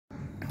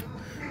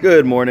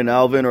Good morning,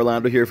 Alvin.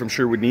 Orlando here from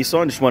Sherwood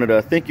Nissan. Just wanted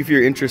to thank you for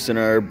your interest in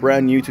our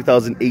brand new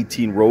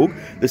 2018 Rogue.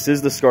 This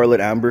is the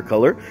Scarlet Amber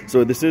color.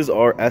 So this is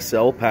our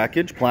SL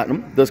package,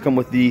 Platinum. It does come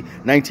with the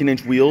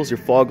 19-inch wheels, your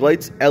fog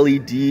lights,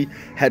 LED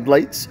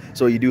headlights.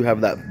 So you do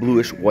have that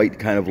bluish white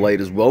kind of light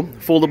as well.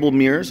 Foldable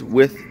mirrors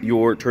with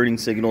your turning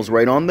signals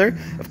right on there.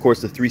 Of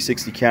course, the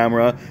 360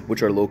 camera,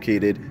 which are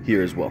located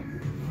here as well.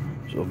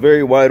 So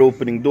very wide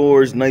opening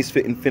doors, nice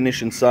fit and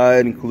finish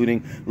inside,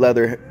 including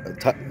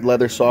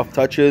leather soft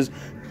touches,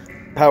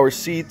 power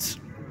seats,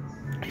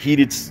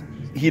 heated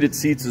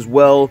seats as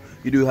well.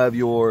 You do have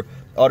your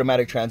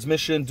automatic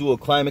transmission, dual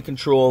climate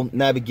control,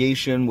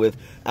 navigation with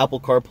Apple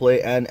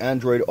CarPlay and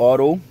Android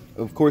Auto.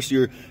 Of course,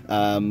 your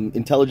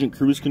intelligent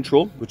cruise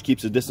control, which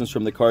keeps a distance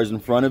from the cars in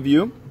front of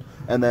you.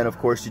 And then, of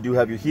course, you do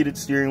have your heated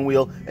steering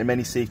wheel and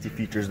many safety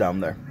features down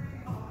there.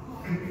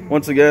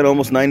 Once again,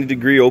 almost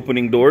 90-degree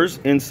opening doors.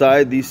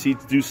 Inside, these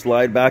seats do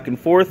slide back and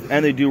forth,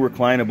 and they do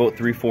recline about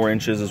 3-4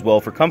 inches as well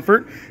for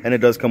comfort, and it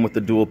does come with the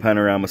dual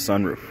panorama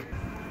sunroof.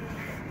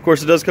 Of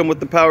course, it does come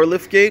with the power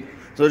liftgate,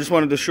 so I just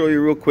wanted to show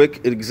you real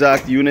quick the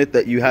exact unit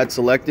that you had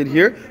selected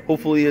here.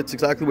 Hopefully, it's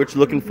exactly what you're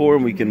looking for,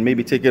 and we can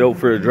maybe take it out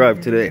for a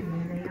drive today.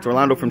 It's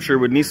Orlando from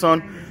Sherwood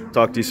Nissan.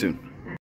 Talk to you soon.